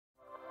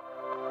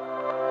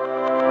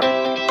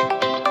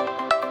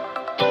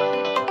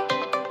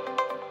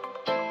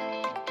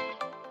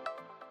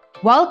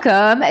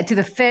Welcome to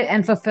the Fit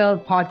and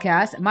Fulfilled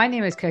podcast. My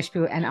name is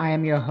Kushbu and I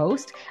am your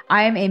host.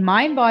 I am a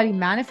mind body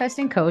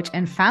manifesting coach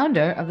and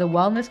founder of the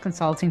wellness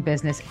consulting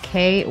business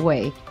K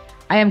Way.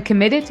 I am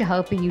committed to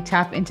helping you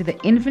tap into the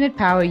infinite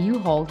power you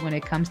hold when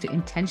it comes to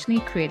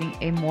intentionally creating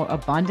a more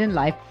abundant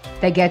life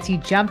that gets you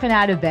jumping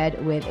out of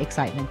bed with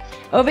excitement.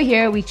 Over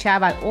here, we chat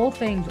about all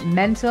things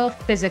mental,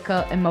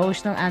 physical,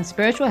 emotional, and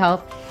spiritual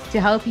health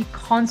to help you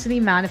constantly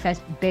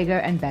manifest bigger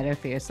and better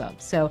for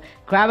yourself. So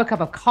grab a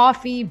cup of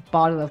coffee,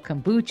 bottle of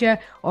kombucha,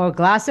 or a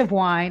glass of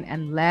wine,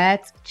 and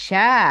let's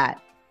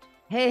chat.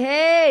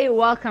 Hey,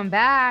 welcome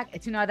back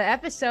to another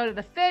episode of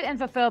the Fit and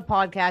Fulfilled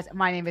podcast.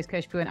 My name is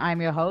Kushbu and I'm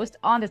your host.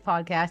 On this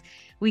podcast,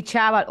 we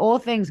chat about all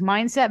things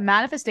mindset,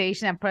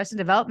 manifestation, and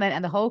personal development.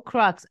 And the whole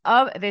crux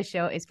of this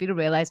show is for you to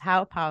realize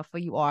how powerful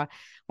you are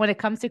when it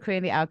comes to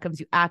creating the outcomes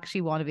you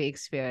actually want to be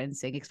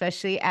experiencing,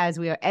 especially as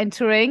we are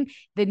entering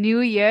the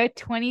new year,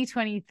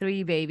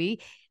 2023,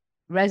 baby.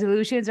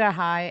 Resolutions are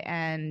high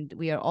and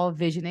we are all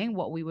visioning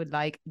what we would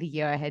like the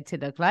year ahead to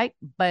look like.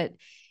 But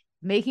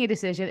making a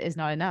decision is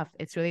not enough.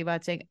 It's really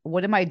about saying,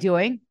 what am I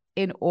doing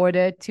in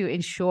order to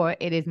ensure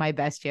it is my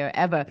best year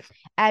ever?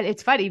 And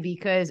it's funny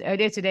because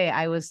earlier today,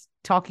 I was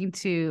talking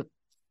to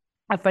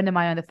a friend of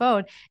mine on the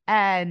phone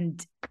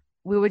and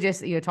we were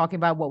just, talking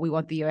about what we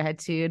want the year ahead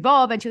to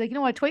involve. And she's like, you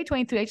know what,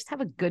 2023, I just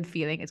have a good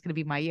feeling it's going to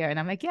be my year. And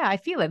I'm like, yeah, I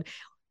feel it.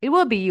 It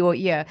will be your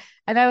year.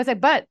 And I was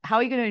like, but how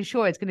are you going to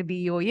ensure it's going to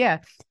be your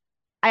year?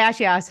 I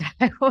actually asked her,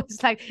 I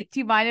was like, do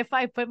you mind if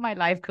I put my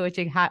life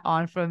coaching hat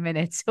on for a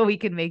minute so we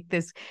can make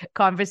this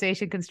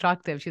conversation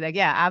constructive? She's like,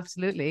 yeah,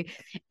 absolutely.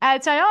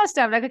 And so I asked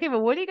her, I'm like, okay,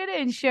 but what are you going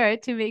to ensure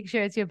to make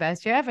sure it's your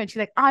best year ever? And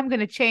she's like, I'm going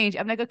to change.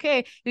 I'm like,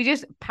 okay, you're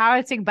just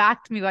parroting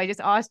back to me. I just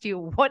asked you,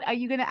 what are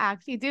you going to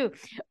actually do?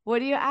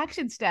 What are your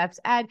action steps?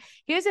 And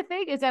here's the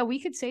thing is that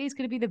we could say it's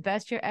going to be the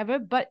best year ever,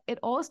 but it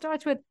all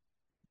starts with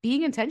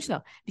being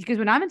intentional. Because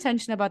when I'm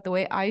intentional about the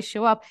way I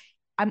show up,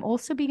 I'm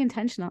also being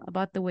intentional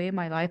about the way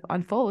my life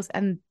unfolds.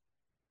 And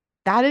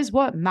that is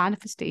what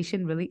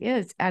manifestation really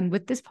is. And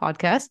with this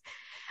podcast,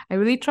 I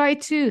really try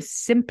to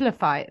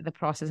simplify the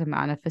process of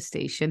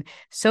manifestation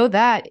so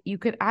that you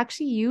could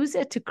actually use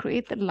it to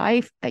create the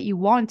life that you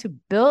want, to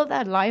build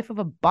that life of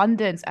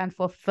abundance and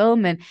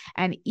fulfillment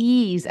and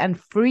ease and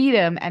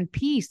freedom and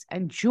peace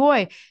and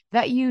joy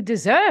that you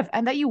deserve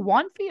and that you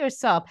want for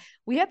yourself.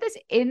 We have this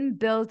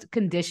inbuilt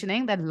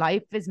conditioning that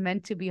life is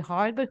meant to be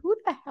hard, but who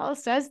the hell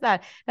says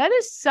that? That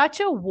is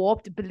such a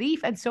warped belief.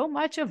 And so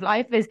much of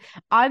life is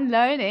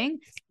unlearning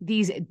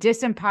these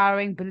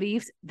disempowering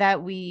beliefs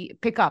that we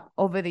pick up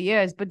over the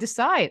years. But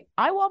decide,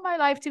 I want my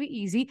life to be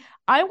easy.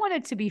 I want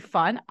it to be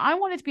fun. I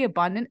want it to be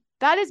abundant.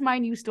 That is my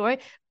new story.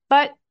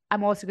 But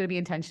I'm also going to be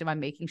intentional about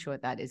making sure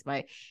that is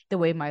the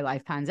way my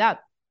life pans out.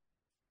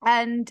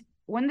 And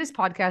when this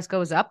podcast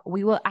goes up,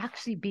 we will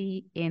actually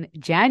be in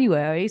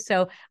January.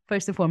 So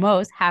first and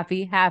foremost,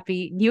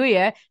 happy New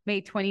Year. May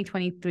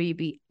 2023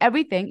 be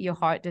everything your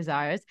heart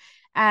desires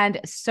and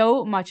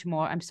so much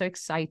more. I'm so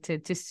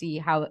excited to see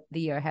how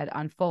the year ahead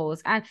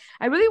unfolds. And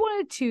I really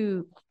wanted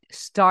to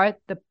start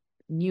the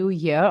new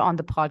year on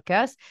the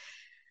podcast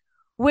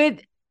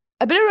with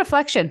a bit of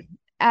reflection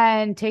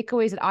and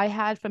takeaways that I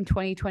had from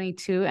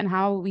 2022 and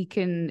how we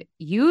can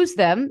use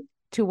them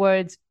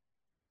towards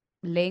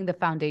laying the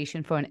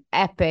foundation for an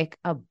epic,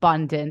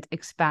 abundant,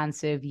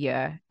 expansive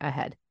year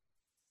ahead.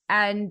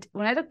 And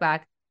when I look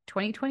back,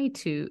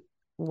 2022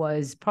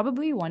 was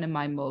probably one of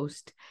my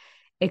most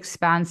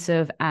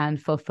expansive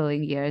and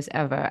fulfilling years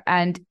ever.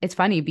 And it's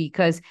funny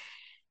because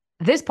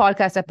this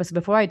podcast episode,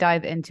 before I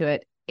dive into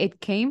it, it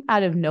came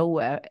out of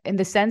nowhere in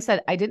the sense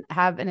that I didn't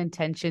have an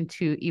intention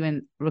to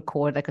even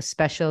record like a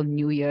special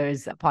New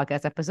Year's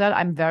podcast episode.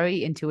 I'm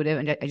very intuitive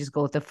and I just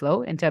go with the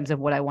flow in terms of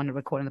what I want to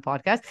record in the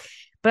podcast.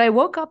 But I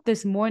woke up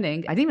this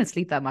morning. I didn't even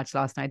sleep that much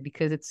last night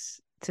because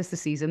it's just the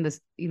season. There's,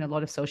 a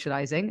lot of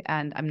socializing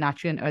and I'm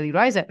naturally an early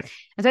riser.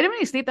 And so I didn't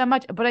really sleep that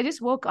much, but I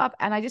just woke up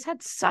and I just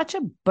had such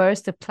a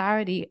burst of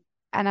clarity.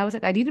 And I was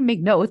like, I need to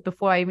make notes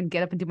before I even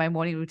get up into my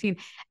morning routine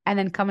and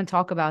then come and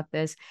talk about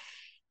this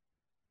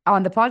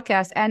on the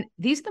podcast. And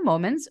these are the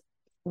moments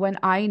when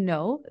I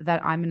know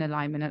that I'm in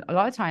alignment. And a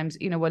lot of times,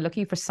 we're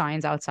looking for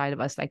signs outside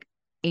of us, like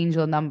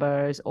angel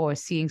numbers or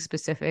seeing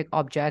specific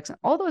objects. And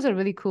all those are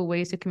really cool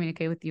ways to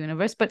communicate with the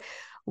universe. But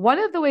one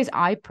of the ways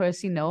I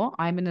personally know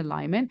I'm in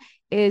alignment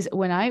is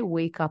when I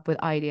wake up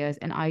with ideas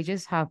and I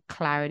just have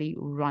clarity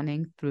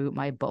running through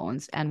my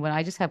bones. And when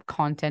I just have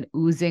content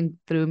oozing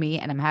through me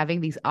and I'm having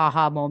these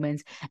aha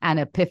moments and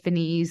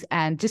epiphanies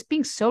and just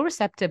being so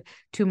receptive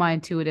to my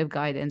intuitive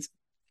guidance.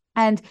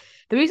 And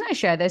the reason I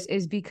share this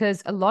is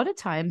because a lot of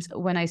times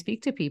when I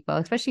speak to people,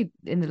 especially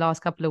in the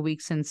last couple of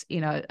weeks since,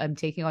 I'm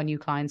taking on new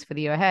clients for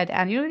the year ahead,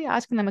 and you're really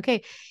asking them,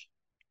 okay,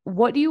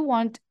 what do you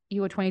want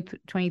your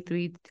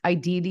 2023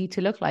 ideally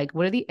to look like?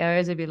 What are the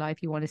areas of your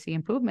life you want to see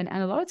improvement?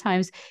 And a lot of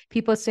times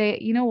people say,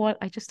 you know what,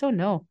 I just don't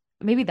know.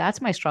 Maybe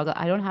that's my struggle.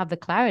 I don't have the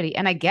clarity.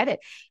 And I get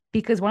it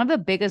because one of the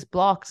biggest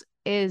blocks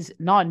is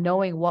not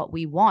knowing what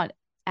we want.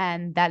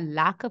 And that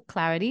lack of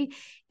clarity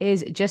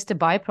is just a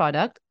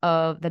byproduct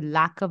of the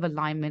lack of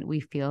alignment we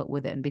feel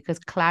within. Because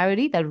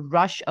clarity, that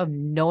rush of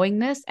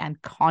knowingness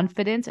and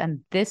confidence,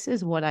 and this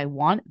is what I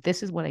want,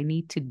 this is what I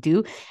need to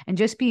do, and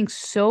just being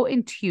so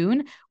in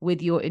tune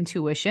with your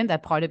intuition,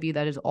 that part of you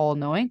that is all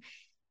knowing,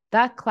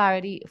 that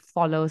clarity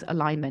follows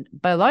alignment.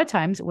 But a lot of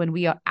times when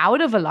we are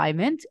out of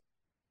alignment,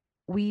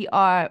 we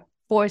are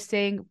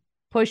forcing,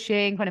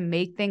 pushing, trying to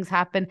make things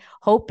happen,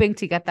 hoping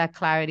to get that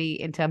clarity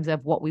in terms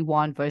of what we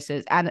want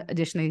versus, and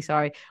additionally,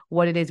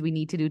 what it is we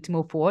need to do to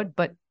move forward.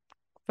 But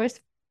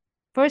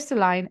first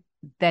align,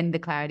 then the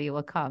clarity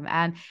will come.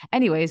 And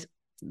anyways,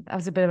 that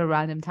was a bit of a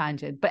random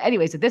tangent. But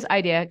anyways, so this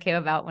idea came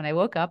about when I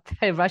woke up,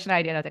 a Russian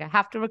idea. And I was like, I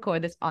have to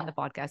record this on the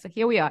podcast. So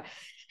here we are.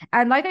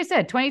 And like I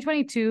said,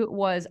 2022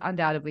 was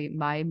undoubtedly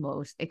my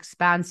most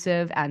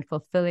expansive and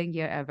fulfilling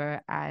year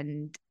ever.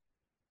 And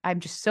I'm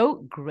just so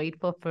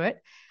grateful for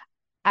it.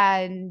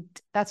 And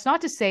that's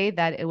not to say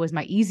that it was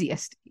my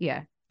easiest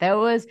year. There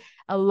was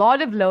a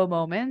lot of low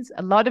moments,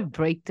 a lot of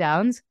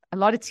breakdowns, a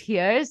lot of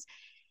tears,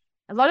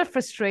 a lot of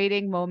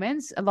frustrating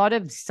moments, a lot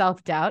of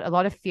self-doubt, a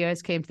lot of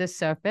fears came to the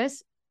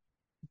surface.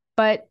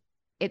 But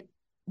it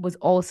was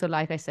also,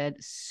 like I said,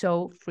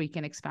 so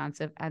freaking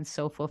expansive and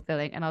so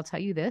fulfilling. And I'll tell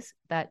you this,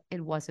 that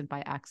it wasn't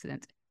by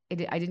accident.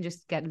 I didn't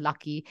just get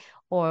lucky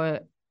or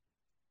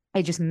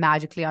it just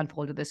magically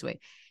unfolded this way.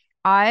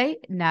 I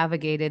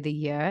navigated the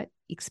year,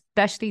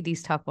 especially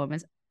these tough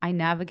moments. I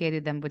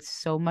navigated them with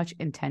so much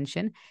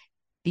intention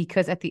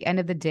because at the end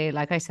of the day,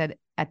 like I said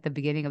at the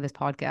beginning of this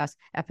podcast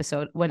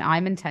episode, when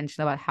I'm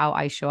intentional about how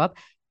I show up,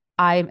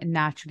 I'm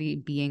naturally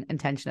being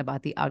intentional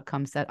about the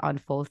outcomes that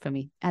unfold for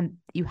me. And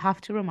you have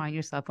to remind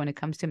yourself when it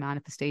comes to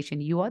manifestation,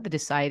 you are the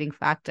deciding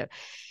factor.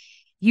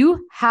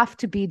 You have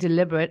to be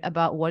deliberate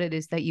about what it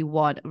is that you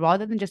want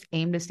rather than just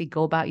aimlessly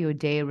go about your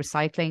day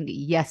recycling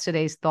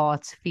yesterday's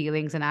thoughts,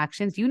 feelings, and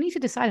actions. You need to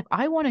decide, if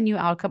I want a new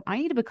outcome, I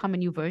need to become a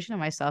new version of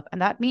myself.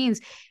 And that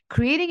means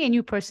creating a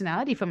new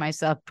personality for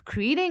myself,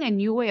 creating a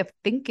new way of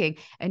thinking,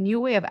 a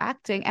new way of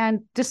acting, and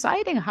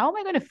deciding, how am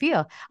I going to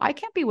feel? I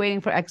can't be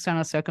waiting for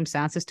external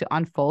circumstances to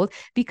unfold,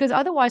 because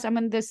otherwise I'm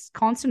in this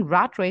constant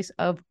rat race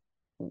of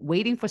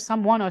waiting for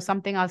someone or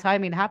something else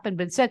having to happen.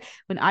 But instead,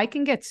 when I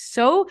can get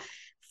so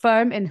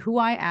firm in who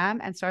I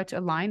am and start to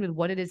align with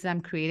what it is that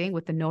I'm creating,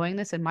 with the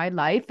knowingness in my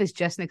life is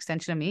just an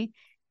extension of me,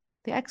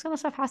 the external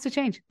stuff has to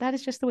change. That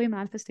is just the way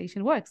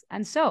manifestation works.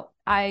 And so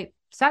I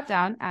sat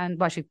down and,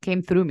 well, she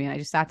came through me and I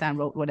just sat down and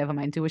wrote whatever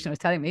my intuition was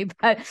telling me.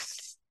 But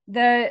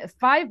the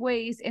 5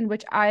 ways in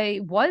which I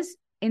was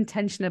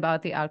intentional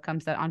about the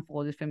outcomes that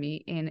unfolded for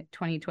me in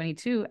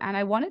 2022. And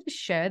I wanted to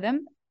share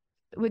them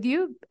with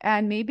you.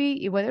 And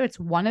maybe whether it's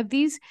one of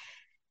these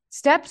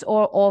steps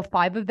or all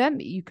 5 of them,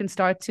 you can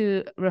start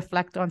to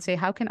reflect on, say,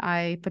 how can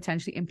I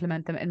potentially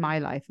implement them in my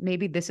life?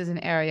 Maybe this is an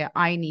area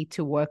I need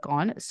to work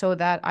on so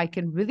that I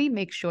can really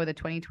make sure that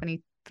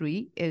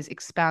 2023 is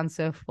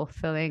expansive,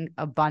 fulfilling,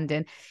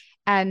 abundant,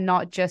 and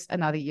not just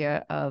another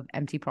year of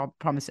empty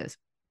promises.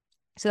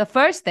 So the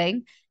first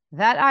thing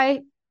that I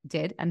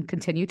did and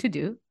continue to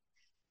do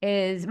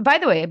is, by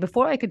the way,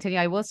 before I continue,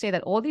 I will say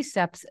that all these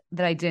steps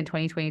that I did in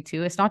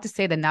 2022, it's not to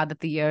say that now that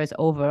the year is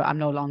over, I'm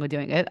no longer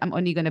doing it. I'm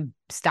only going to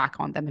stack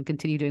on them and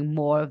continue doing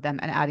more of them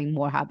and adding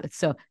more habits.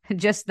 So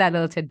just that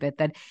little tidbit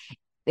that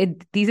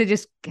these are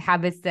just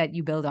habits that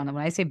you build on. And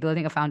when I say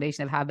building a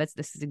foundation of habits,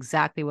 this is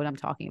exactly what I'm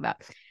talking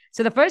about.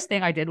 So the first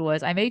thing I did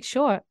was I made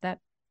sure that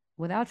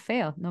without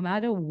fail, no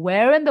matter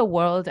where in the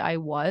world I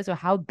was or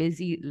how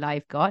busy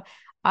life got,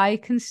 I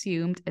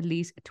consumed at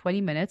least 20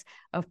 minutes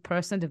of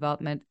personal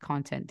development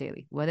content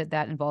daily, whether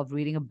that involved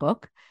reading a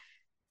book,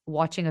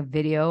 watching a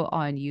video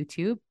on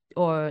YouTube,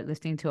 or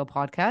listening to a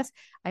podcast.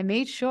 I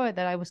made sure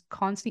that I was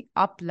constantly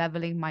up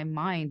leveling my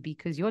mind,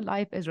 because your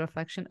life is a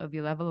reflection of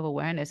your level of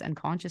awareness and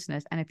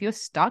consciousness. And if you're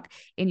stuck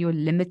in your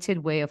limited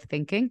way of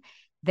thinking,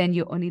 then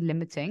you're only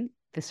limiting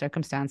the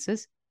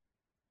circumstances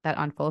that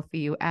unfold for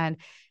you. And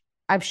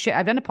I've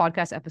done a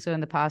podcast episode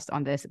in the past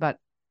on this, but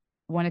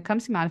when it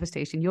comes to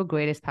manifestation, your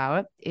greatest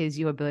power is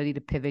your ability to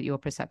pivot your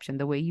perception,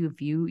 the way you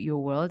view your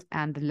world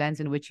and the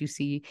lens in which you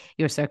see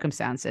your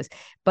circumstances.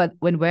 But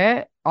when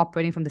we're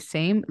operating from the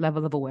same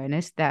level of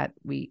awareness that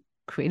we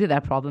created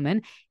that problem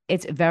in,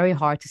 it's very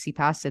hard to see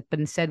past it. But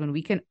instead, when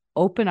we can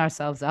open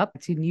ourselves up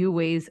to new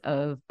ways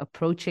of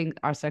approaching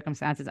our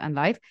circumstances and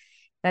life,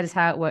 that is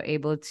how we're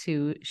able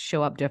to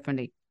show up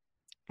differently.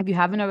 If you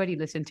haven't already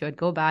listened to it,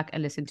 go back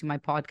and listen to my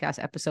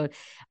podcast episode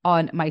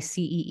on my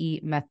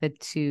CEE method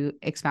to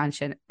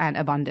expansion and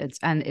abundance.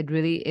 And it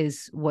really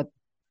is what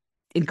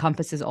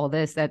encompasses all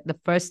this, that the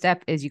first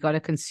step is you got to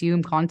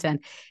consume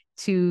content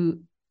to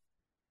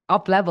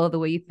up level the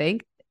way you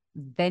think.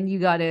 Then you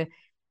got to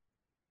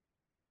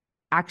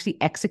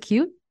actually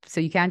execute. So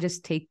you can't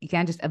just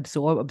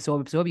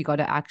absorb. You got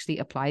to actually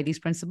apply these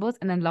principles.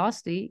 And then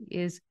lastly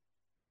is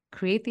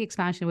create the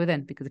expansion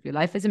within, because if your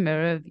life is a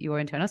mirror of your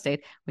internal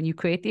state, when you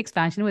create the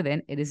expansion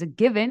within, it is a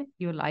given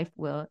your life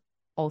will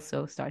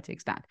also start to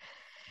expand.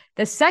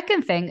 The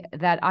second thing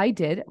that I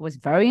did was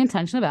very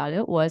intentional about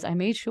it was I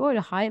made sure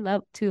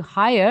to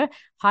hire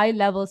high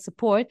level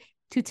support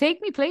to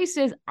take me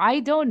places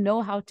I don't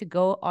know how to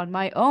go on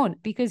my own.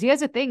 Because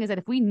here's the thing is that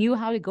if we knew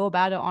how to go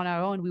about it on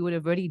our own, we would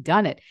have already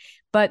done it.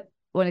 But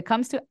when it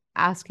comes to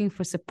asking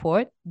for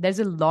support, there's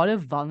a lot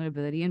of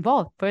vulnerability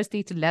involved.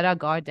 Firstly, to let our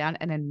guard down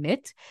and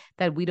admit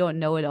that we don't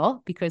know it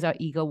all because our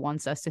ego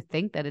wants us to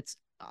think that it's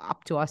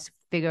up to us to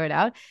figure it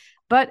out.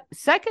 But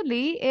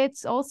secondly,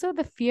 it's also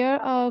the fear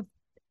of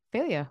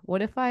failure.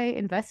 What if I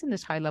invest in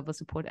this high level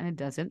support and it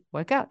doesn't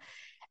work out?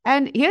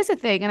 And here's the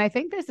thing, and I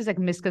think there's this like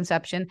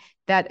misconception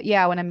that,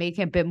 yeah, when I'm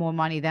making a bit more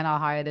money, then I'll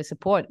hire the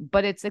support.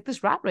 But it's like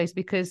this rat race,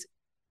 because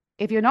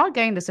if you're not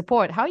getting the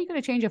support, how are you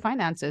going to change your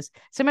finances?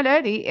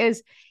 Similarly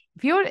is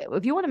if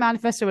you want to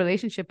manifest a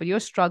relationship, but you're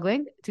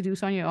struggling to do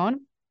so on your own,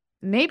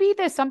 maybe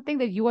there's something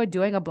that you are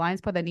doing, a blind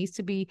spot that needs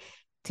to be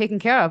taken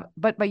care of.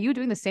 But by you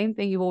doing the same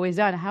thing you've always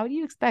done, how do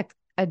you expect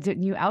a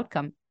new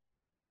outcome?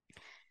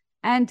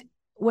 And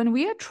when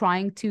we are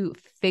trying to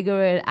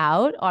figure it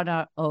out on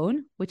our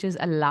own, which is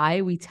a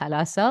lie we tell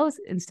ourselves,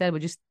 instead we're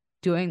just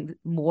doing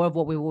more of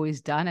what we've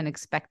always done and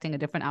expecting a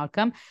different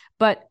outcome.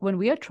 But when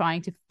we are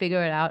trying to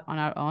figure it out on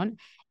our own,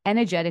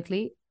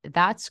 energetically,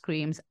 that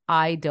screams,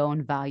 I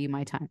don't value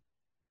my time.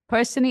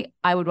 Personally,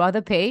 I would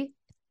rather pay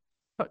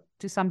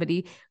to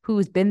somebody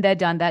who's been there,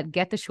 done that,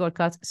 get the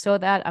shortcuts so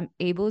that I'm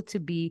able to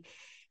be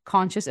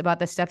conscious about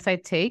the steps I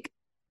take,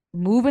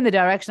 move in the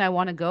direction I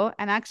want to go,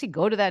 and actually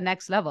go to that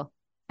next level.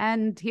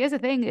 And here's the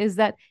thing is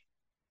that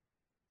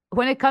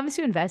when it comes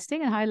to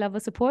investing in high level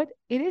support,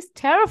 it is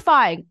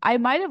terrifying. I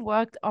might have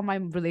worked on my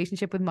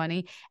relationship with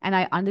money and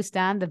I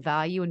understand the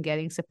value in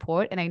getting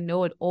support. And I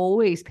know it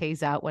always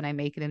pays out when I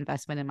make an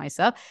investment in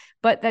myself.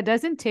 But that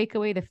doesn't take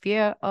away the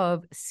fear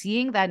of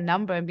seeing that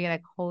number and being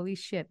like, holy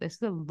shit, this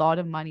is a lot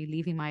of money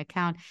leaving my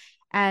account.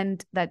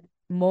 And that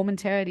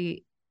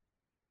momentarily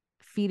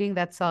feeding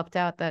that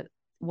self-doubt that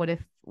what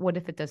if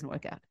it doesn't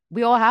work out?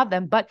 We all have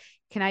them, but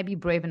can I be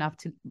brave enough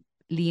to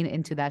lean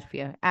into that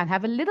fear and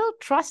have a little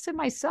trust in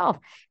myself?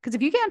 Because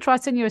if you can't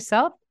trust in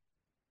yourself,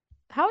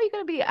 how are you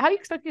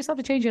expecting yourself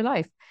to change your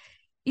life?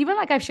 Even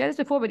like I've shared this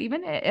before, but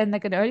even in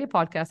like an earlier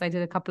podcast I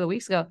did a couple of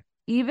weeks ago,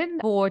 even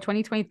for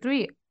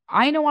 2023,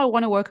 I know I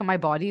want to work on my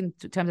body in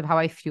terms of how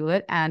I fuel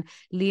it and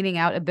leaning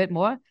out a bit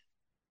more.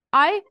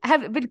 I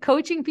have been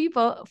coaching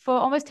people for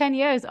almost 10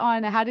 years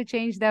on how to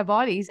change their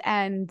bodies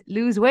and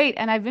lose weight.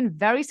 And I've been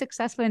very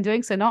successful in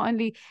doing so. Not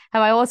only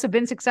have I also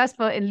been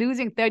successful in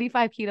losing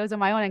 35 kilos on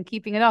my own and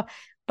keeping it off,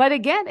 but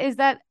again, is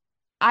that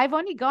I've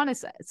only gone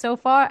so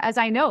far as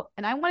I know.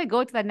 And I want to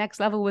go to that next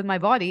level with my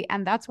body.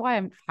 And that's why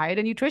I'm hired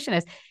a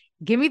nutritionist.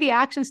 Give me the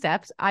action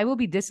steps. I will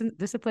be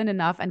disciplined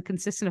enough and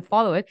consistent to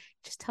follow it.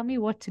 Just tell me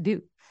what to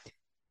do.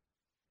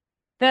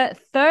 The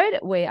third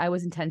way I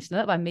was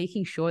intentional about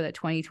making sure that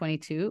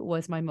 2022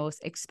 was my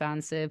most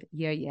expansive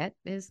year yet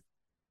is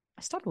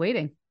I stopped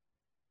waiting.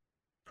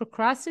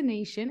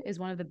 Procrastination is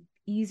one of the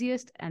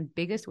easiest and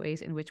biggest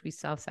ways in which we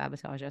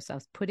self-sabotage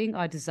ourselves, putting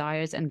our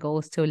desires and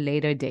goals to a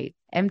later date,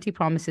 empty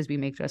promises we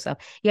make to ourselves.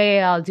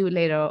 Yeah, I'll do it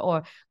later.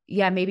 Or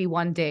yeah, maybe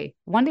one day.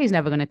 One day is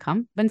never going to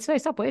come. But instead I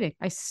stopped waiting.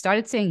 I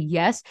started saying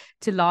yes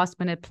to last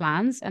minute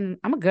plans. And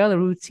I'm a girl of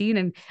routine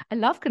and I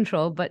love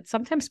control, but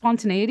sometimes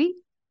spontaneity,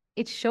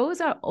 it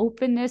shows our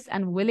openness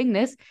and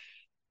willingness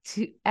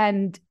to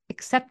and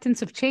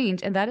acceptance of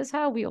change. And that is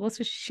how we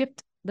also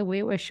shift the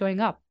way we're showing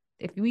up.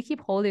 If we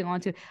keep holding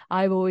on to,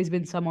 I've always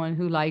been someone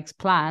who likes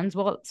plans,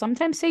 well,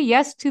 sometimes say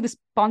yes to the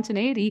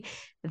spontaneity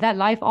that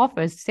life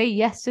offers. Say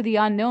yes to the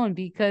unknown,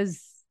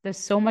 because there's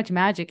so much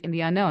magic in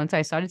the unknown. So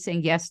I started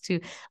saying yes to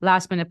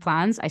last minute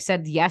plans. I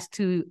said yes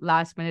to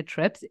last minute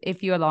trips.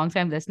 If you're a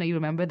long-time listener, you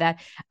remember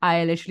that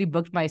I literally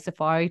booked my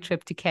safari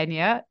trip to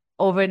Kenya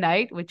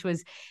overnight, which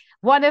was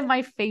one of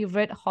my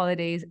favorite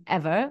holidays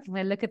ever.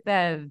 When I look at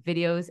the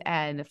videos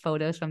and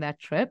photos from that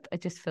trip,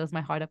 it just fills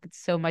my heart up with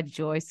so much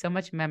joy, so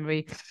much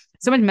memory,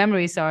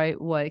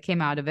 what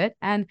came out of it.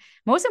 And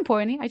most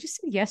importantly, I just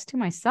said yes to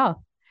myself.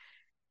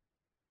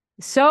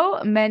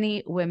 So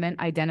many women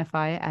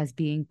identify as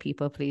being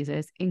people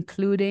pleasers,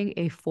 including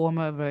a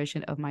former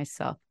version of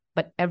myself.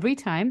 But every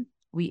time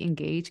we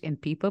engage in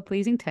people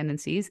pleasing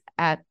tendencies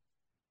at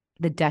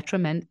the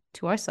detriment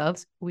to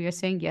ourselves, we are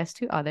saying yes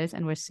to others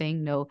and we're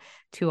saying no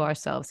to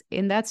ourselves.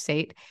 In that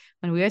state,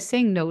 when we are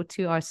saying no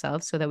to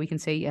ourselves so that we can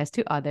say yes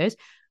to others,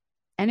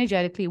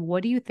 energetically,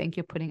 what do you think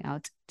you're putting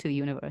out to the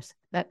universe?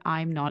 That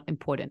I'm not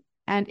important.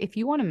 And if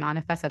you want to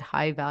manifest that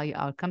high value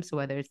outcome, so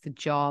whether it's the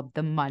job,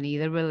 the money,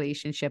 the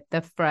relationship,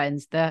 the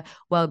friends, the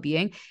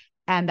well-being,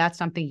 and that's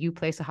something you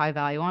place a high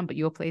value on, but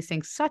you're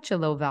placing such a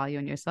low value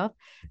on yourself,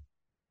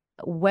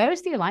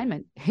 where's the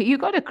alignment? You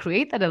got to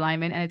create that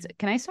alignment. And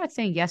can I start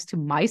saying yes to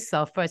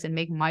myself first and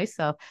make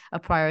myself a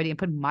priority and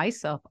put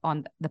myself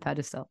on the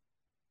pedestal?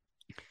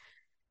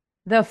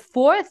 The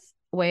fourth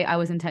way I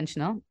was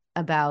intentional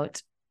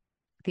about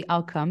the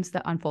outcomes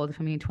that unfolded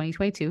for me in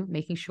 2022,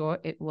 making sure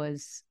it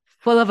was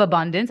full of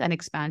abundance and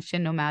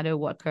expansion, no matter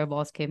what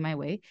curveballs came my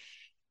way.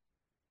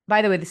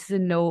 By the way, this is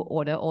in no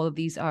order. All of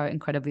these are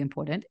incredibly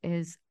important,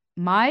 is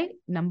my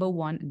number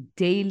one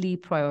daily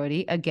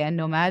priority, again,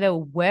 no matter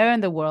where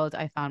in the world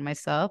I found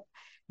myself,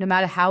 no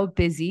matter how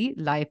busy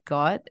life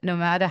got, no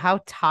matter how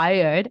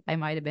tired I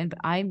might have been, but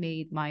I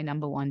made my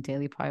number one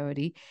daily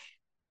priority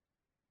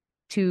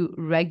to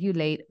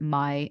regulate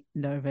my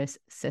nervous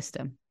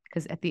system.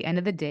 Because at the end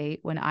of the day,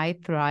 when I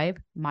thrive,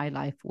 my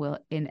life will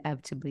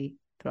inevitably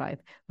thrive.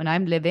 When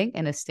I'm living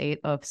in a state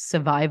of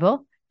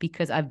survival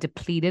because I've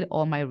depleted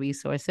all my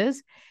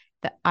resources,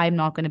 that I'm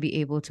not going to be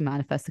able to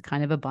manifest the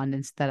kind of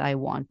abundance that I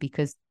want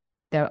because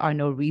there are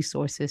no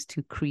resources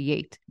to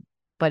create.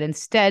 But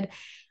instead,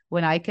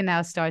 when I can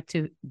now start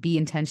to be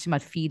intentional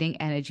about feeding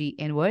energy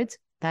inwards,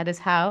 that is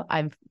how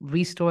I'm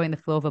restoring the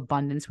flow of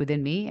abundance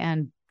within me.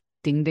 And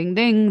ding, ding,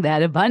 ding,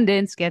 that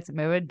abundance gets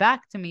mirrored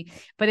back to me.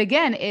 But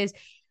again, it's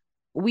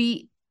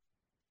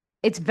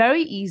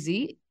very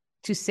easy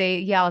to say,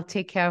 yeah, I'll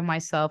take care of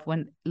myself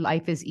when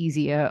life is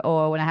easier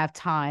or when I have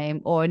time,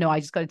 or no, I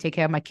just got to take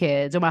care of my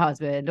kids or my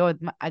husband or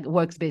my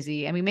work's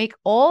busy. And we make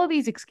all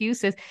these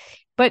excuses,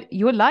 but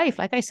your life,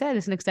 like I said,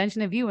 is an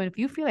extension of you. And if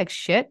you feel like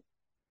shit,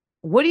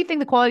 what do you think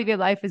the quality of your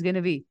life is going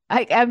to be?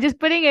 I'm just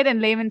putting it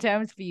in layman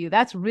terms for you.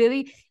 That's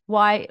really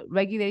why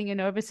regulating your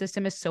nervous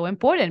system is so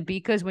important,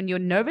 because when your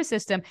nervous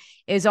system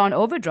is on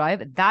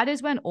overdrive, that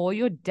is when all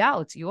your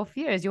doubts, your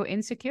fears, your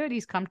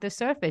insecurities come to the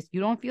surface. You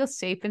don't feel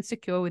safe and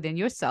secure within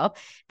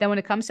yourself. Then when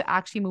it comes to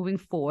actually moving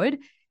forward,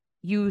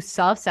 you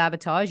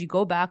self-sabotage, you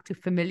go back to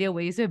familiar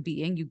ways of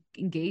being, you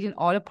engage in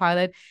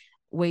autopilot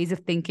ways of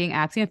thinking,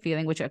 acting, and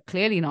feeling, which are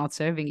clearly not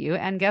serving you.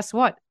 And guess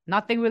what?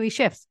 Nothing really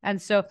shifts.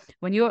 And so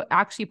when you're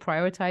actually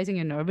prioritizing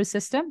your nervous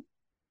system,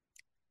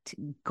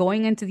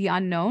 going into the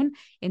unknown,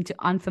 into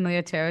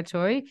unfamiliar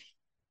territory,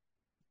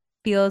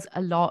 feels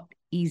a lot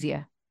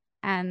easier.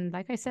 And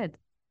like I said,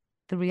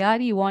 the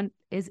reality you want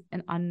is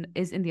in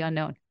the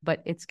unknown,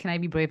 but can I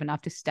be brave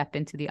enough to step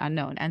into the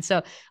unknown? And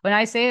so when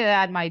I say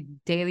that my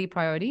daily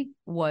priority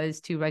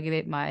was to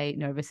regulate my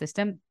nervous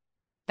system,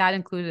 that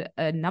included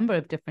a number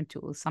of different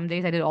tools. Some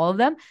days I did all of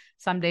them.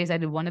 Some days I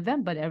did one of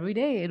them. But every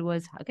day it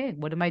was, okay,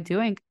 what am I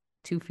doing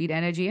to feed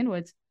energy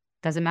inwards?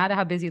 Doesn't matter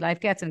how busy life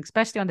gets. And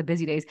especially on the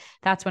busy days,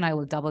 that's when I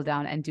will double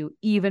down and do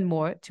even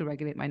more to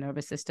regulate my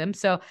nervous system.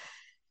 So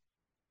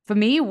for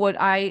me, what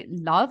I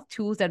love,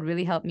 tools that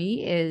really help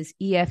me, is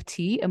EFT,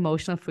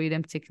 emotional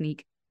freedom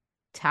technique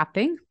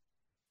tapping.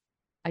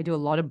 I do a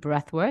lot of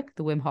breath work.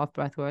 The Wim Hof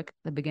breath work,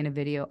 the beginner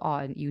video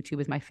on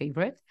YouTube is my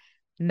favorite.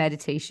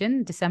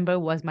 Meditation. December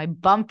was my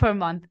bumper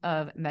month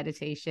of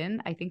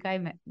meditation. I think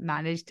I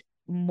managed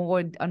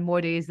on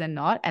more days than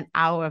not an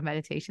hour of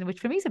meditation,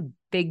 which for me is a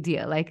big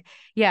deal. Like,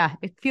 yeah,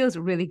 it feels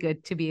really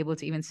good to be able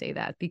to even say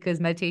that, because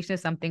meditation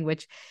is something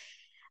which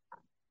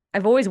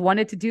I've always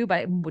wanted to do,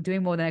 but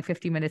doing more than like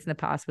 50 minutes in the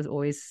past was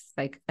always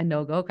like a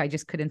no-go. I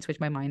just couldn't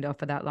switch my mind off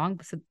for that long.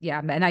 So yeah,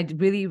 and I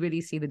really,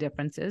 really see the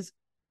differences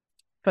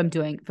from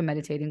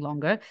meditating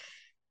longer.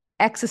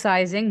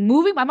 Exercising,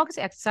 moving. I'm not gonna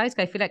say exercise,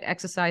 because I feel like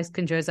exercise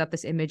conjures up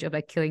this image of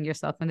like killing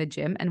yourself in the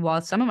gym. And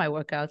while some of my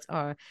workouts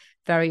are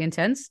very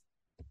intense,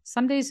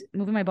 some days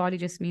moving my body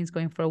just means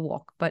going for a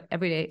walk. But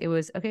every day it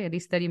was, okay, at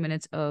least 30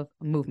 minutes of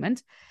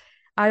movement.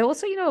 I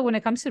also, when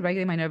it comes to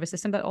regulating my nervous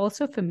system, that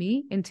also for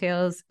me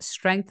entails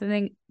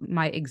strengthening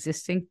my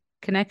existing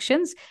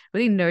connections,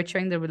 really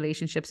nurturing the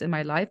relationships in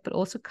my life, but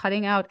also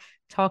cutting out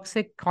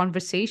toxic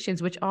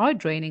conversations which are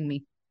draining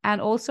me. And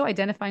also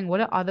identifying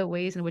what are other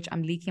ways in which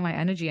I'm leaking my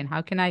energy and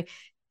how can I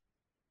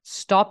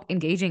stop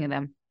engaging in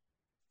them.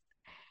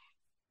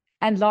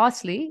 And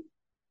lastly,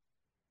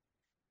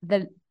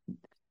 the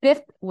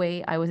fifth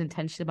way I was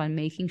intentional about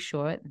making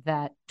sure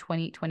that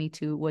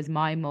 2022 was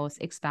my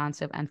most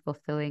expansive and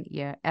fulfilling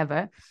year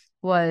ever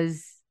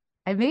was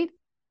I made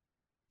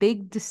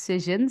big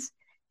decisions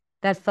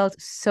that felt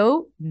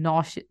so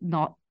nauseous,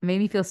 made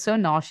me feel so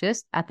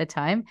nauseous at the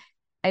time.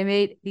 I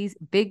made these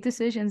big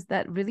decisions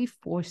that really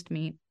forced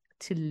me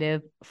to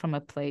live from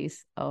a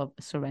place of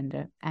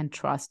surrender and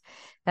trust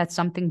that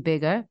something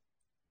bigger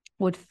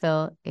would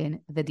fill in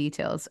the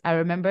details. I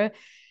remember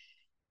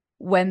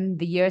when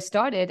the year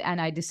started and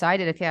I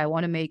decided, okay, I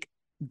want to make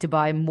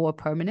Dubai more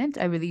permanent.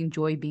 I really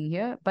enjoy being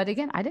here. But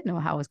again, I didn't know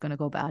how I was going to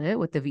go about it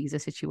with the visa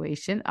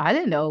situation. I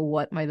didn't know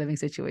what my living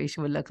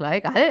situation would look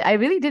like. I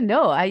really didn't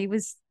know. I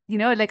was,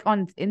 like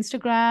on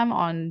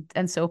Instagram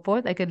and so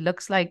forth, like it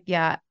looks like,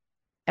 yeah,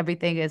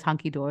 everything is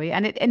hunky-dory.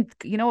 And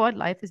you know what?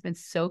 Life has been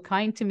so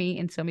kind to me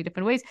in so many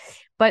different ways.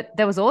 But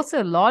there was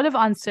also a lot of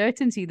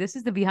uncertainty. This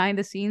is the behind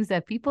the scenes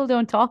that people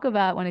don't talk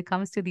about when it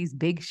comes to these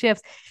big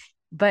shifts.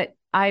 But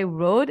I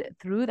rode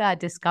through that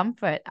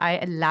discomfort. I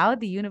allowed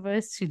the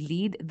universe to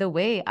lead the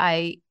way.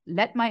 I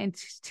let my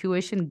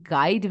intuition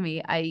guide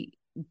me. I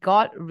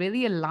got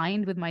really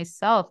aligned with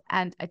myself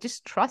and I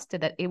just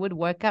trusted that it would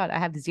work out. I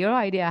have zero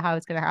idea how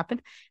it's going to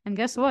happen. And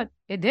guess what?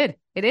 It did.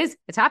 It's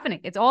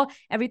happening.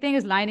 Everything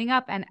is lining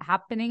up and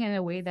happening in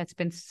a way that's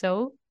been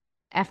so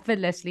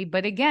effortlessly.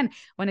 But again,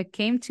 when it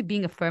came to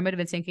being affirmative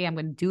and saying, okay, I'm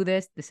going to do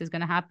this, this is going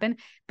to happen,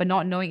 but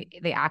not knowing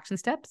the action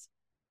steps,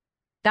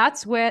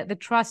 that's where the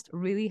trust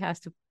really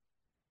has to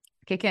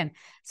kick in.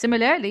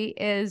 Similarly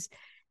is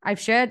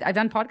I've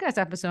done podcast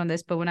episode on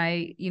this, but when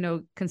I,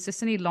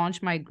 consistently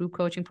launched my group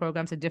coaching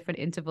programs at different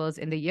intervals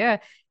in the year,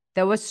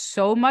 there was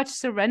so much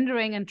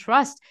surrendering and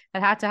trust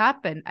that had to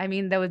happen. I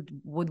mean, there was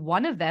with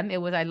one of them,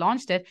 it was I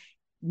launched it.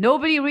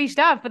 Nobody reached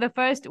out for the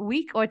first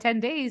week or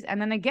 10 days.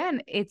 And then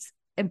again, it's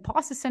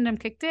imposter syndrome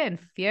kicked in,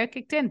 fear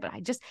kicked in. But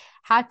I just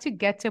had to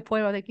get to a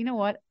point where like, you know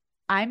what?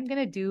 I'm going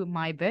to do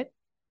my bit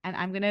and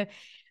I'm going to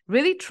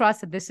really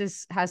trust that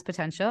this has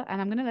potential and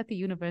I'm going to let the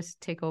universe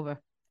take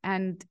over.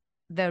 And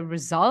the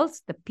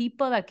results, the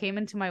people that came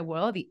into my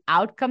world, the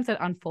outcomes that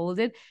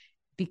unfolded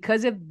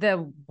because of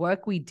the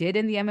work we did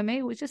in the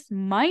MMA was just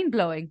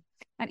mind-blowing.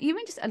 And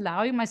even just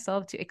allowing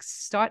myself to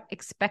start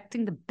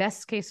expecting the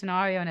best case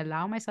scenario and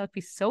allow myself to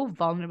be so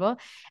vulnerable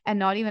and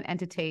not even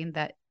entertain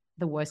that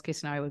the worst case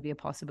scenario would be a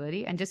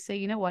possibility and just say,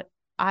 you know what,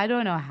 I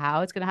don't know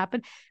how it's going to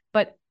happen,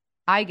 but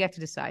I get to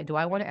decide. Do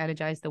I want to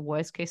energize the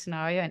worst case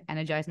scenario and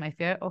energize my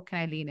fear, or can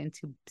I lean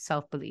into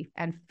self-belief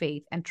and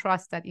faith and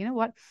trust that, you know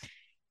what,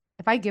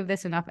 if I give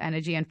this enough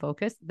energy and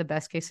focus, the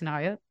best case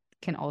scenario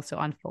can also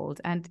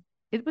unfold. And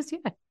it was,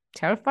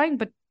 terrifying,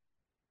 but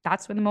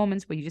that's when the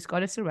moments where you just got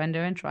to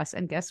surrender and trust.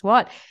 And guess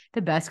what?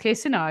 The best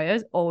case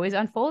scenarios always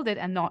unfolded.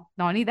 And not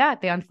only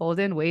that, they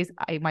unfolded in ways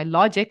my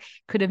logic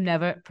could have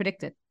never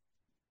predicted.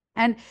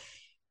 And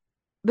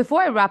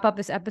before I wrap up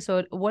this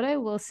episode, what I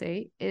will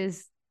say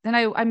is, then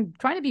I'm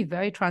trying to be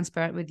very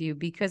transparent with you,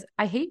 because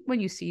I hate when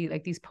you see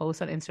like these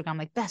posts on Instagram,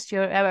 like best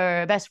year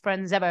ever, best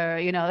friends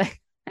ever, like,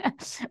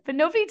 but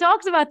nobody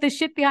talks about this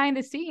shit behind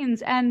the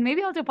scenes. And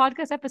maybe I'll do a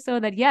podcast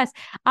episode that, yes,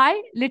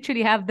 I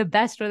literally have the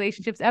best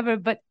relationships ever,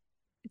 but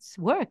it's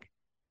work.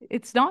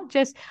 It's not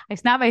just I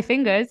snap my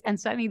fingers and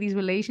suddenly these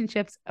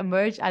relationships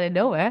emerge out of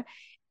nowhere.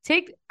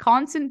 Take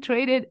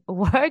concentrated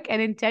work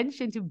and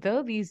intention to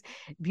build these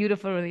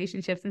beautiful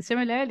relationships. And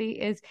similarly,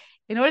 is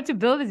in order to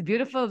build this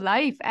beautiful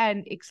life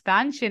and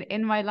expansion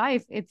in my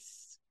life,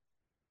 it's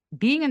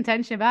being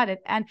intentional about it.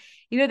 And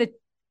the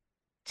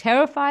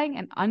terrifying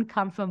and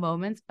uncomfortable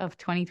moments of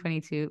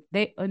 2022,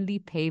 they only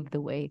paved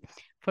the way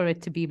for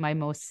it to be my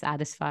most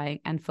satisfying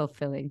and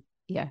fulfilling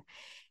year.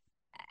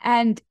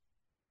 And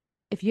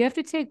if you have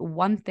to take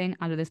one thing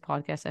out of this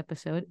podcast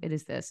episode, it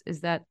is this,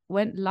 is that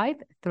when life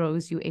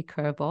throws you a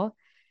curveball,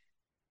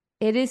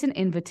 it is an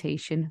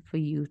invitation for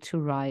you to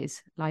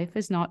rise. Life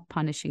is not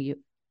punishing you.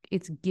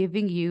 It's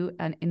giving you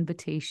an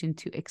invitation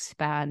to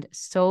expand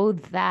so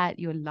that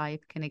your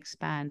life can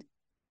expand.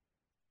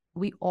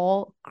 We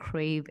all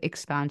crave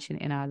expansion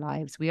in our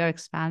lives. We are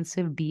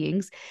expansive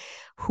beings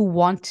who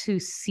want to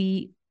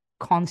see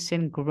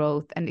constant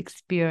growth and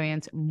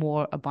experience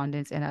more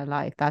abundance in our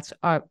life. That's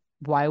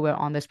why we're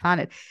on this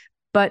planet.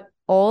 But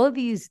all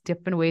these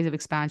different ways of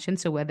expansion,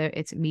 so whether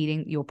it's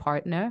meeting your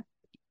partner,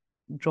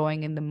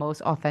 drawing in the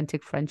most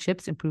authentic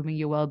friendships, improving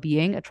your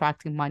well-being,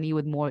 attracting money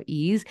with more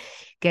ease,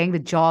 getting the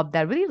job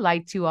that really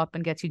lights you up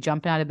and gets you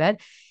jumping out of bed,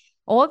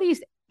 all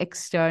these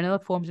external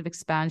forms of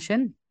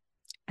expansion,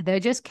 they're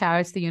just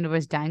carrots the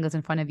universe dangles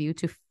in front of you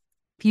to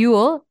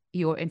fuel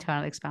your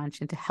internal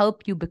expansion, to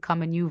help you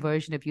become a new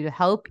version of you, to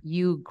help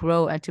you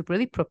grow and to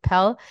really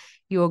propel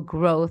your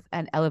growth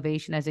and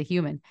elevation as a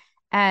human.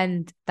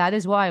 And that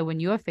is why when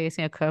you are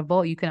facing a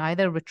curveball, you can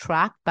either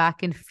retract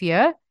back in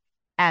fear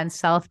and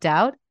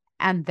self-doubt,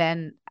 and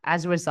then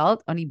as a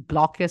result, only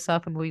block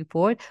yourself from moving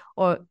forward,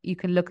 or you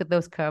can look at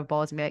those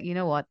curveballs and be like, you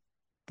know what?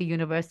 The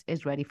universe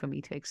is ready for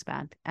me to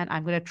expand. And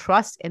I'm going to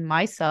trust in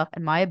myself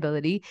and my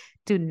ability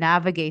to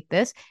navigate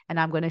this. And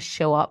I'm going to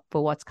show up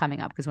for what's coming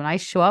up. Because when I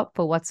show up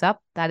for what's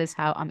up, that is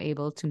how I'm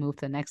able to move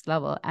to the next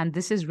level. And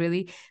this is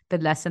really the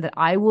lesson that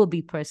I will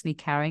be personally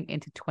carrying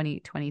into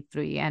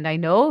 2023. And I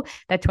know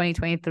that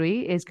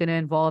 2023 is going to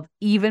involve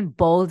even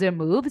bolder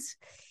moves.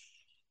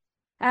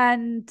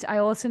 And I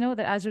also know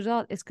that as a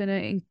result, it's going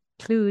to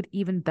include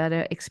even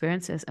better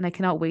experiences. And I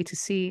cannot wait to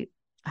see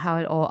how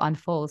it all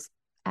unfolds.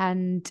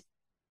 And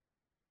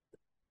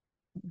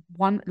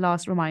one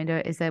last reminder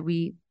is that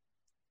the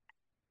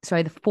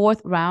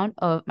fourth round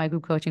of my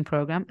group coaching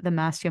program, the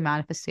Master Your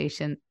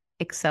Manifestation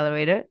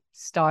Accelerator,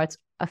 starts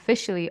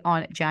officially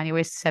on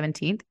January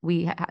 17th.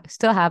 We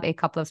still have a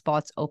couple of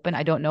spots open.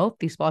 I don't know if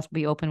these spots will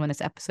be open when this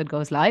episode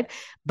goes live,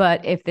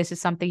 but if this is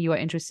something you are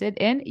interested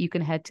in, you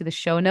can head to the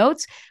show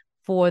notes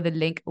for the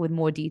link with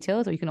more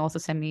details, or you can also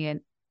send me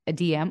a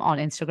DM on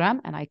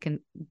Instagram and I can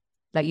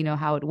let you know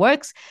how it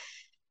works.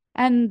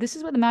 And this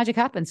is where the magic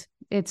happens.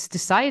 It's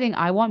deciding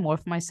I want more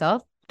for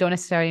myself. Don't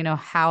necessarily know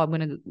how I'm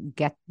going to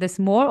get this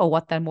more or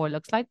what that more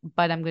looks like,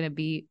 but I'm going to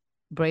be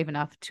brave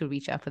enough to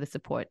reach out for the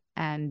support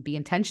and be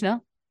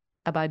intentional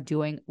about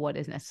doing what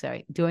is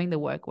necessary, doing the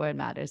work where it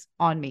matters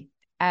on me.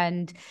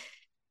 And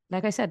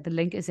like I said, the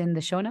link is in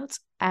the show notes.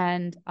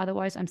 And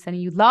otherwise, I'm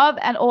sending you love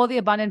and all the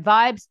abundant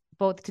vibes,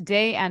 both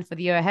today and for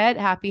the year ahead.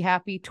 Happy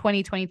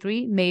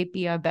 2023. May it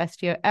be our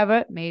best year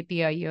ever. May it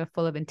be a year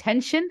full of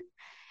intention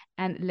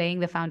and laying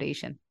the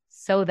foundation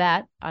so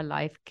that our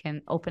life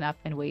can open up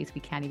in ways we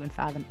can't even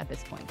fathom at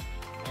this point.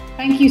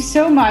 Thank you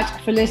so much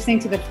for listening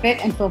to the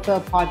Fit and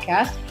Fulfill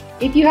podcast.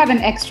 If you have an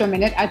extra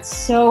minute, I'd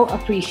so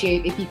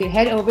appreciate if you could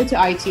head over to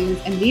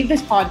iTunes and leave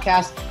this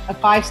podcast a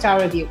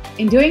 5-star review.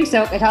 In doing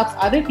so, it helps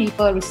other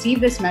people receive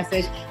this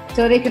message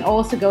so they can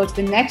also go to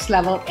the next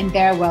level in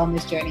their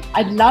wellness journey.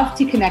 I'd love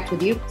to connect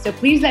with you, so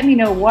please let me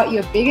know what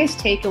your biggest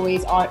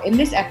takeaways are in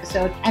this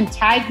episode and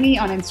tag me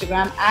on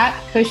Instagram at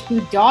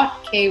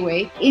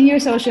kushbu.kway in your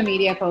social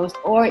media post,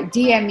 or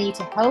DM me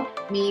to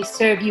help me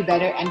serve you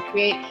better and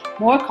create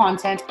more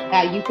content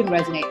that you can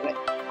resonate with.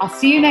 I'll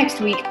see you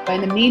next week,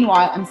 but in the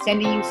meanwhile, I'm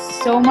sending you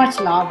so much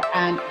love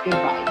and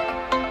goodbye.